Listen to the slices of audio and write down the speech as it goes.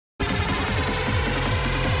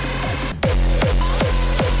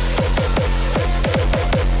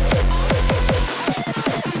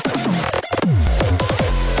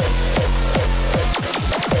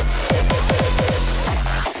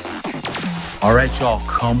All right, y'all,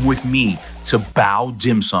 come with me to Bao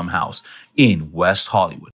Dim Sum House in West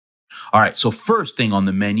Hollywood. All right, so first thing on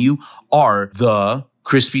the menu are the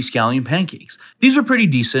crispy scallion pancakes. These are pretty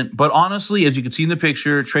decent, but honestly, as you can see in the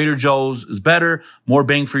picture, Trader Joe's is better, more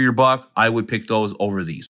bang for your buck. I would pick those over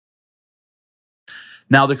these.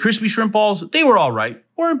 Now, the crispy shrimp balls, they were all right.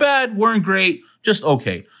 Weren't bad, weren't great, just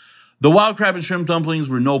okay. The wild crab and shrimp dumplings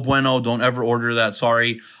were no bueno. Don't ever order that,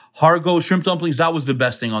 sorry. Hargo shrimp dumplings, that was the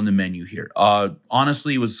best thing on the menu here.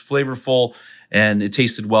 Honestly, it was flavorful and it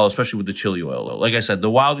tasted well, especially with the chili oil. Like I said, the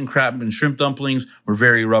wild and crab and shrimp dumplings were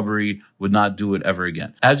very rubbery, would not do it ever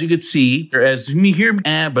again. As you could see, as me here,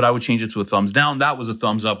 but I would change it to a thumbs down. That was a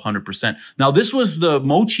thumbs up, 100%. Now, this was the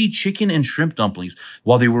mochi chicken and shrimp dumplings.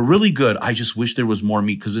 While they were really good, I just wish there was more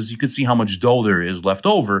meat because as you can see how much dough there is left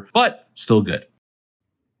over, but still good.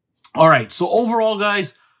 All right, so overall,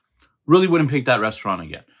 guys, really wouldn't pick that restaurant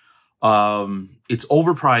again. It's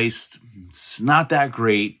overpriced. It's not that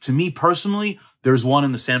great. To me personally, there's one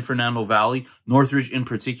in the San Fernando Valley, Northridge in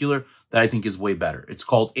particular, that I think is way better. It's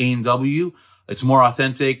called A&W. It's more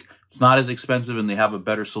authentic. It's not as expensive and they have a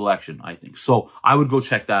better selection, I think. So I would go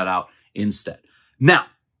check that out instead. Now,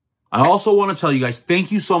 I also want to tell you guys,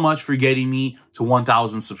 thank you so much for getting me to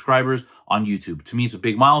 1,000 subscribers on YouTube. To me, it's a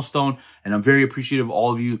big milestone and I'm very appreciative of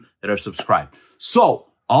all of you that are subscribed. So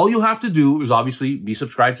all you have to do is obviously be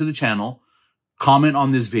subscribed to the channel, comment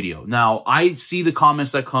on this video. Now, I see the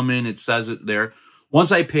comments that come in. It says it there.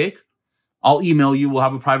 Once I pick, I'll email you. We'll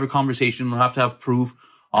have a private conversation. We'll have to have proof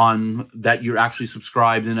on that you're actually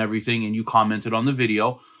subscribed and everything and you commented on the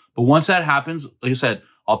video. But once that happens, like I said,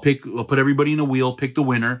 I'll put everybody in a wheel, pick the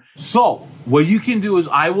winner. So what you can do is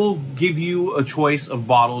I will give you a choice of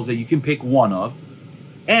bottles that you can pick one of,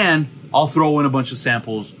 and I'll throw in a bunch of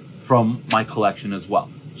samples from my collection as well.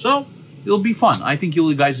 So it'll be fun. I think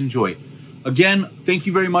you guys enjoy it. Again, thank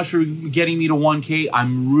you very much for getting me to 1K.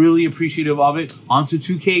 I'm really appreciative of it. On to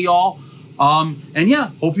 2K, y'all. And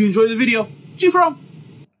yeah, hope you enjoy the video. Jufro.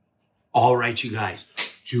 All right, you guys.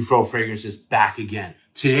 Jufro Fragrances back again.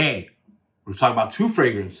 Today, we're talking about two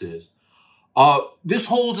fragrances. This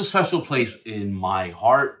holds a special place in my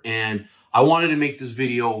heart, and I wanted to make this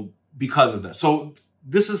video because of that. So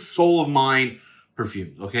this is Soul of Mine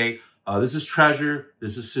perfume, okay? This is Treasure.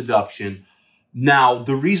 This is Seduction. Now,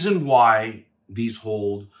 the reason why these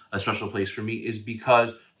hold a special place for me is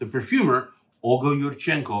because the perfumer, Olga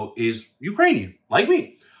Yurchenko, is Ukrainian, like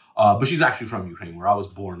me. But she's actually from Ukraine, where I was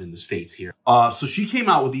born in the States here. So she came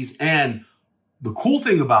out with these, and the cool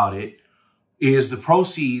thing about it is the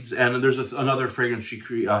proceeds, and there's another fragrance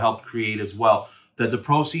she helped create as well, that the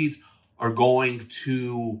proceeds are going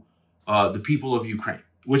to the people of Ukraine,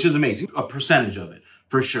 which is amazing. A percentage of it,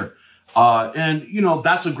 for sure. And, you know,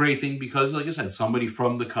 that's a great thing because, like I said, somebody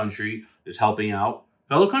from the country is helping out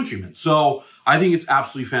fellow countrymen. So I think it's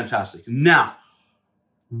absolutely fantastic. Now,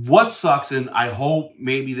 what sucks, and I hope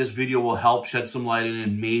maybe this video will help shed some light in it,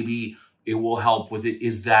 and maybe it will help with it,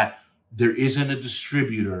 is that there isn't a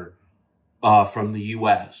distributor from the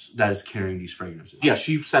US that is carrying these fragrances. Yeah,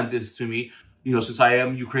 she sent this to me, you know, since I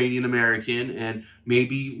am Ukrainian American, and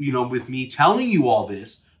maybe, you know, with me telling you all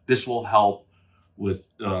this, this will help with,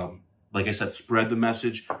 like I said, spread the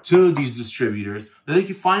message to these distributors that they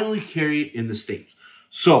can finally carry it in the States.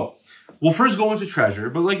 So we'll first go into Treasure,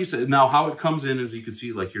 but like you said, now how it comes in is you can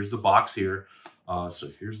see, like, here's the box here. So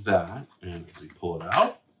here's that, and as you pull it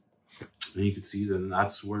out, and you can see that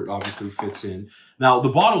that's where it obviously fits in. Now, the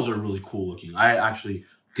bottles are really cool looking. I actually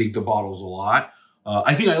dig the bottles a lot.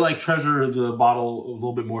 I think I like Treasure, the bottle, a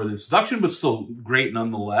little bit more than Seduction, but still great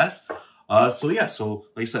nonetheless. So yeah, so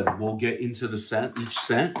like I said, we'll get into the scent, each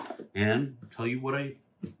scent, and tell you what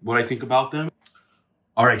I think about them.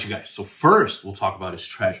 All right, you guys. So first, we'll talk about is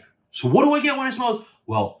Treasure. So what do I get when I smell this?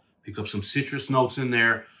 Well, pick up some citrus notes in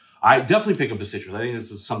there. I definitely pick up the citrus. I think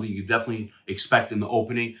this is something you definitely expect in the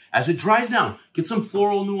opening. As it dries down, get some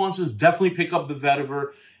floral nuances. Definitely pick up the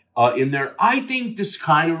vetiver in there. I think this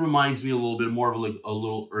kind of reminds me a little bit more of a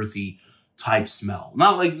little earthy type smell.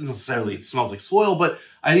 Not like necessarily it smells like soil, but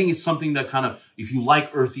I think it's something that kind of, if you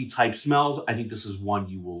like earthy type smells, I think this is one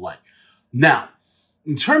you will like. Now,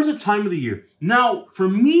 in terms of time of the year, now for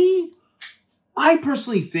me, I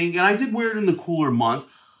personally think, and I did wear it in the cooler month,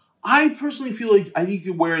 I personally feel like I think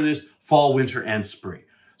you could wear this fall, winter, and spring.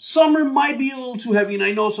 Summer might be a little too heavy, and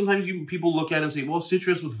I know sometimes people look at it and say, well,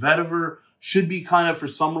 citrus with vetiver should be kind of for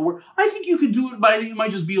summer wear. I think you could do it, but I think it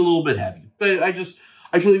might just be a little bit heavy. But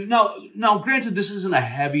now, granted, this isn't a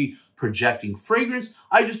heavy projecting fragrance.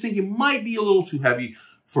 I just think it might be a little too heavy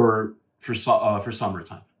for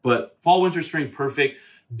summertime. But fall, winter, spring, perfect.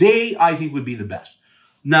 Day, I think, would be the best.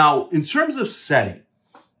 Now, in terms of setting,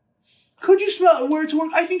 Could you wear it to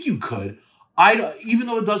work? I think you could. Even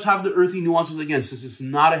though it does have the earthy nuances, again, since it's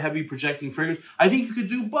not a heavy projecting fragrance, I think you could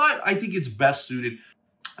do, but I think it's best suited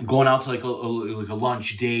going out to like a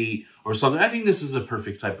lunch date or something. I think this is a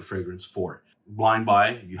perfect type of fragrance for it. Blind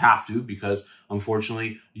buy, you have to, because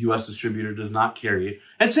unfortunately, US distributor does not carry it.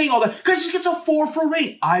 And saying all that, guys, this gets a 4 for a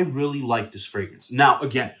rating. I really like this fragrance. Now,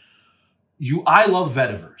 again, I love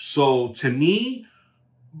vetiver. So to me,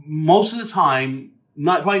 most of the time,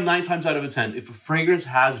 probably 9 times out of 10, if a fragrance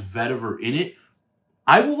has vetiver in it,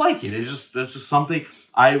 I will like it. That's just something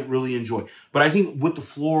I really enjoy. But I think with the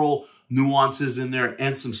floral nuances in there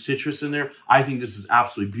and some citrus in there, I think this is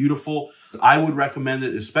absolutely beautiful. I would recommend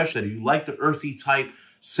it, especially if you like the earthy type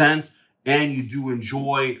scents and you do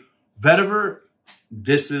enjoy vetiver.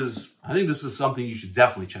 I think this is something you should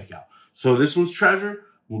definitely check out. So this one's Treasure.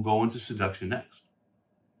 We'll go into Seduction next.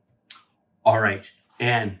 All right,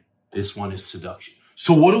 and this one is Seduction.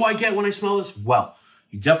 So what do I get when I smell this? Well,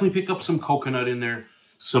 you definitely pick up some coconut in there,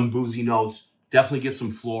 some boozy notes, definitely get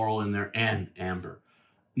some floral in there, and amber.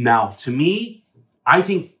 Now, to me, I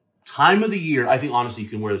think time of the year, I think honestly you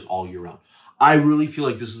can wear this all year round. I really feel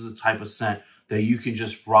like this is a type of scent that you can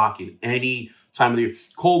just rock in any time of the year.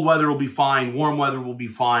 Cold weather will be fine. Warm weather will be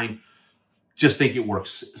fine. Just think it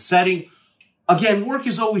works. Setting, again, work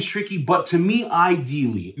is always tricky, but to me,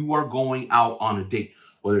 ideally, you are going out on a date.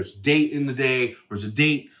 Whether it's a date in the day or it's a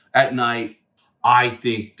date at night, I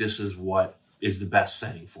think this is what is the best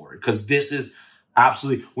setting for it. Because this is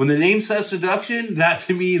absolutely, when the name says seduction, that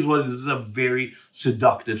to me is what this is, a very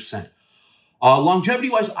seductive scent.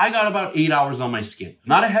 Longevity-wise, I got about 8 hours on my skin.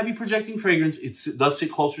 Not a heavy projecting fragrance. It does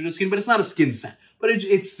sit closer to the skin, but it's not a skin scent. But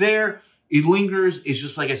it's there. It lingers. It's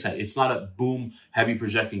just like I said, it's not a boom, heavy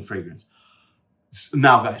projecting fragrance.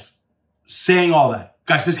 Now, guys, saying all that,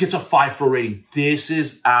 guys, this gets a 5 for a rating. This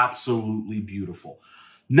is absolutely beautiful.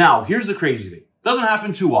 Now, here's the crazy thing. Doesn't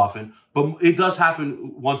happen too often, but it does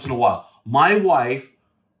happen once in a while. My wife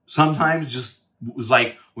sometimes just was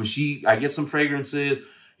like, when I get some fragrances,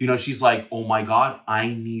 you know, she's like, oh my God, I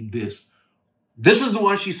need this. This is the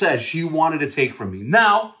one she said she wanted to take from me.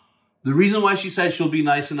 Now, the reason why she said she'll be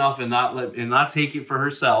nice enough and not take it for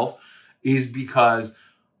herself is because,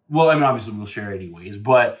 well, I mean, obviously we'll share anyways,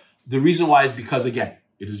 but the reason why is because, again,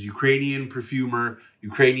 it is Ukrainian perfumer,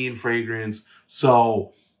 Ukrainian fragrance.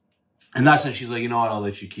 So, and that's when she's like, you know what, I'll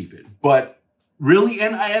let you keep it. But really,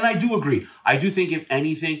 and I do agree. I do think, if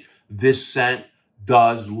anything, this scent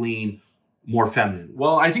does lean more feminine.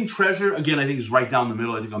 Well, I think Treasure, again, I think is right down the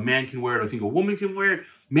middle. I think a man can wear it. I think a woman can wear it.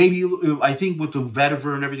 Maybe, I think with the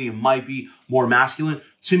vetiver and everything, it might be more masculine.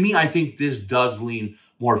 To me, I think this does lean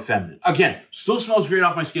more feminine. Again, still smells great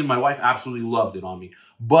off my skin. My wife absolutely loved it on me.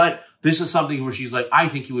 But this is something where she's like, I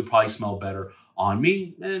think it would probably smell better on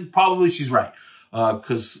me. And probably she's right.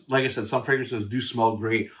 Because, like I said, some fragrances do smell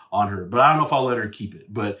great on her. But I don't know if I'll let her keep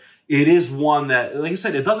it. But it is one that, like I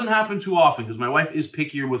said, it doesn't happen too often because my wife is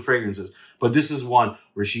pickier with fragrances. But this is one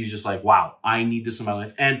where she's just like, wow, I need this in my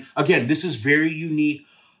life. And again, this is very unique.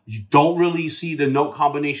 You don't really see the note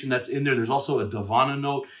combination that's in there. There's also a Davana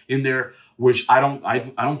note in there, which I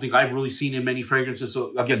don't think I've really seen in many fragrances.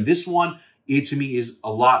 So again, this one, it to me is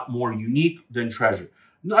a lot more unique than Treasure.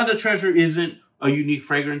 Not that Treasure isn't a unique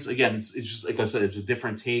fragrance. Again, it's just, like I said, it's a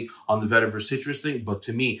different take on the vetiver citrus thing. But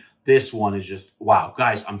to me, this one is just, wow.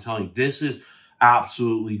 Guys, I'm telling you, this is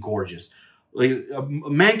absolutely gorgeous. Like, a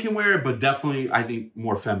man can wear it, but definitely, I think,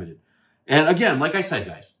 more feminine. And again, like I said,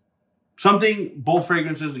 guys, both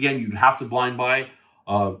fragrances, again, you'd have to blind buy.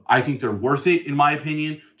 I think they're worth it, in my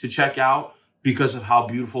opinion, to check out because of how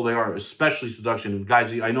beautiful they are, especially Seduction. And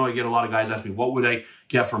guys, I know I get a lot of guys ask me, what would I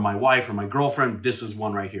get for my wife or my girlfriend? This is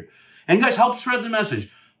one right here. And guys, help spread the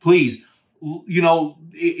message. Please, you know,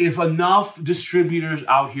 if enough distributors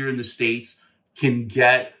out here in the States can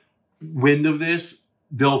get wind of this,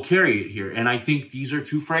 they'll carry it here. And I think these are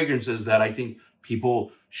two fragrances that I think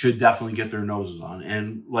people should definitely get their noses on.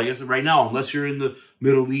 And like I said, right now, unless you're in the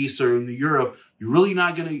Middle East or in the Europe, you're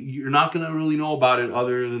not gonna really know about it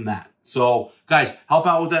other than that. So guys, help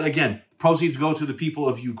out with that. Again, proceeds go to the people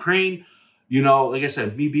of Ukraine. You know, like I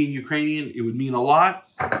said, me being Ukrainian, it would mean a lot.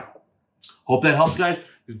 Hope that helps, guys.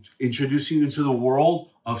 Introducing you into the world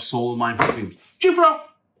of Soul of Mine perfumes. Jufro!